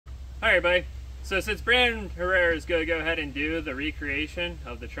Hi everybody. So since Brandon Herrera is going to go ahead and do the recreation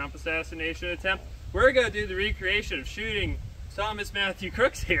of the Trump assassination attempt, we're going to do the recreation of shooting Thomas Matthew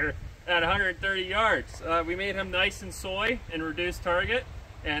Crooks here at 130 yards. We made him nice and soy and reduced target,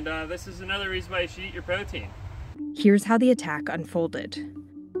 and this is another reason why you should eat your protein. Here's how the attack unfolded.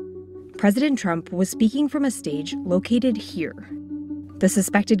 President Trump was speaking from a stage located here. The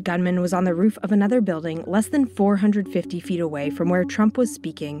suspected gunman was on the roof of another building less than 450 feet away from where Trump was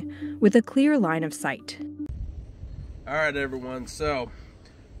speaking, with a clear line of sight. All right, everyone. So,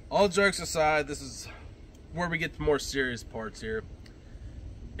 all jokes aside, this is where we get to more serious parts here.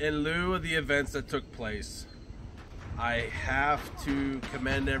 In lieu of the events that took place, I have to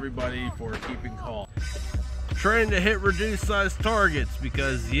commend everybody for keeping calm. Trying to hit reduced size targets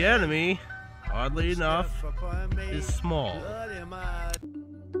because the enemy, oddly enough, is small.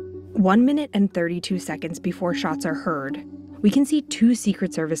 1 minute and 32 seconds before shots are heard, we can see two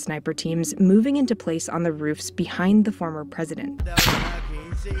Secret Service sniper teams moving into place on the roofs behind the former president.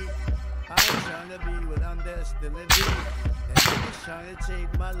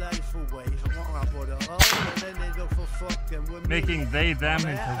 Making they them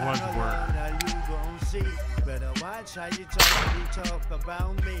into one word.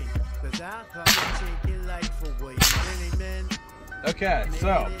 Okay,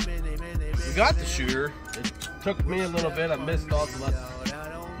 so we got the shooter. It took me a little bit. I missed off the left.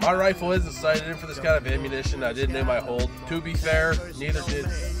 My rifle isn't sighted in for this kind of ammunition. I didn't know my hold. To be fair, neither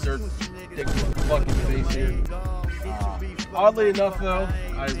did Sir Dick fucking face here. Oddly enough, though,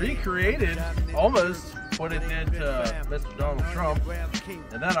 I recreated almost what it did to Mr. Donald Trump,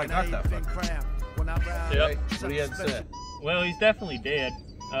 and then I got that fucker. Yep. What do you have to say? Well, he's definitely dead.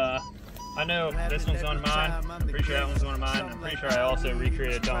 I know this one's one of mine. I'm pretty sure that one's one of mine. I'm pretty sure I also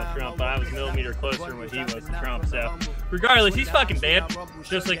recreated Donald Trump, but I was a millimeter closer than what he was to Trump. So, regardless, he's fucking dead,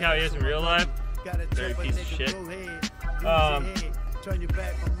 just like how he is in real life. Dirty piece of shit.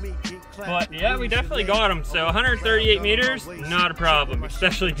 But yeah, we definitely got him. So 138 meters, not a problem,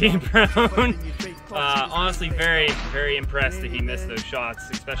 especially being prone. Honestly, very, very impressed that he missed those shots,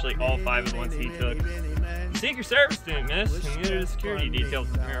 especially all 5 of the ones he took. The Secret Service didn't miss, and neither did the security details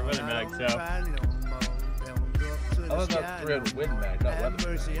with the mirror weather mag. So I thought that 300 wind mag, not weather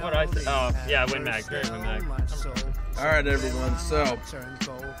mag. what I say? Oh yeah, wind mag, very wind mag. All right, everyone. So,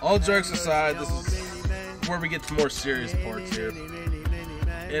 all jokes aside, this is where we get to more serious parts here.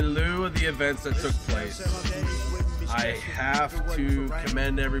 In lieu of the events that took place, I have to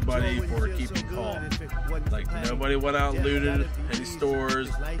commend everybody for keeping calm. Like, nobody went out and looted any stores,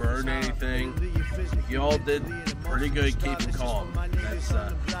 burned anything. You all did pretty good keeping calm.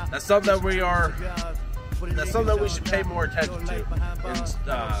 That's something that that's something that we should pay more attention to in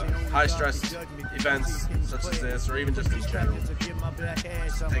high-stress events such as this, or even just in general.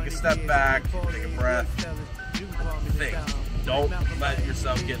 Take a step back, take a breath, think. Don't let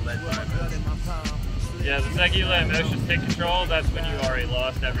yourself get led by emotions. Yeah, the second you let emotions take control, that's when you already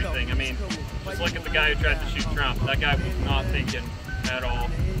lost everything. I mean, just look at the guy who tried to shoot Trump. That guy was not thinking at all.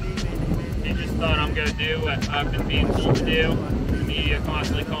 He just thought, I'm going to do what I've been being told to do. The media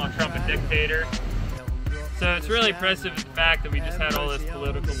constantly calling Trump a dictator. So it's really impressive the fact that we just had all this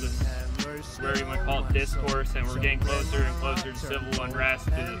political, whatever you want to call it, discourse, and we're getting closer and closer to civil unrest,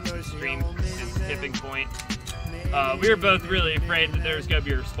 to the extreme tipping point. We were both really afraid that there was going to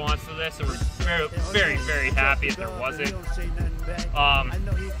be a response to this, and we're very, very, very happy if there wasn't.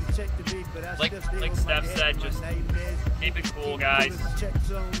 Like Steph said, just keep it cool, guys.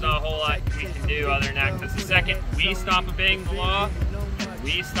 There's not a whole lot we can do other than that, because the second we stop obeying the law, and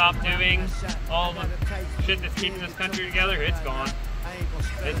we stop doing all the shit that's keeping this country together, it's gone.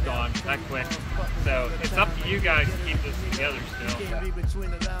 It's gone that quick. So it's up to you guys to keep this together still.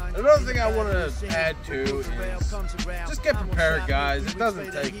 Another thing I want to add to is just get prepared, guys. It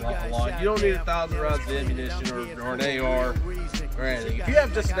doesn't take a lot. You don't need 1,000 rounds of ammunition or an AR or anything. If you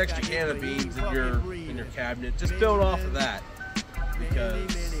have just an extra can of beans in your cabinet, just build off of that.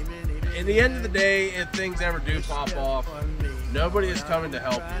 Because in the end of the day, if things ever do pop off, nobody is coming to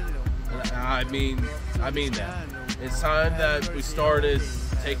help you. I mean that. It's time that we started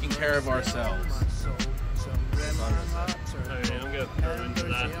taking care of ourselves. Okay, I'm going to throw into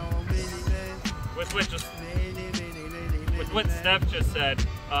that. With what Steph just said,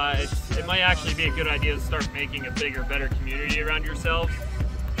 it might actually be a good idea to start making a bigger, better community around yourselves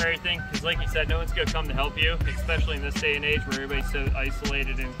and everything. Because like you said, no one's going to come to help you, especially in this day and age where everybody's so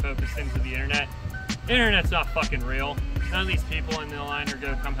isolated and focused into the internet. The internet's not fucking real. None of these people in the line are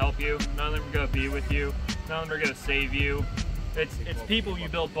going to come help you. None of them are going to be with you. None of them are going to save you. It's people you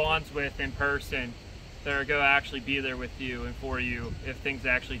build bonds with in person that are going to actually be there with you and for you if things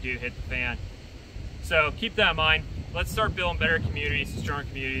actually do hit the fan. So keep that in mind. Let's start building better communities, stronger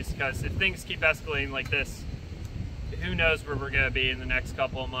communities, because if things keep escalating like this, who knows where we're going to be in the next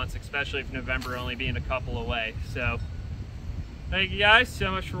couple of months, especially if November only being a couple away. So thank you guys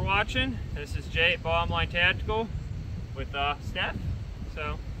so much for watching. This is Jay at Bottom Line Tactical with Steph.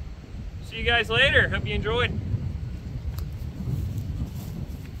 So see you guys later. Hope you enjoyed.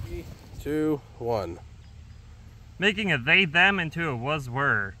 3, 2, 1. Making a they them into a was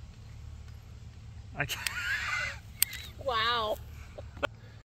were. Wow.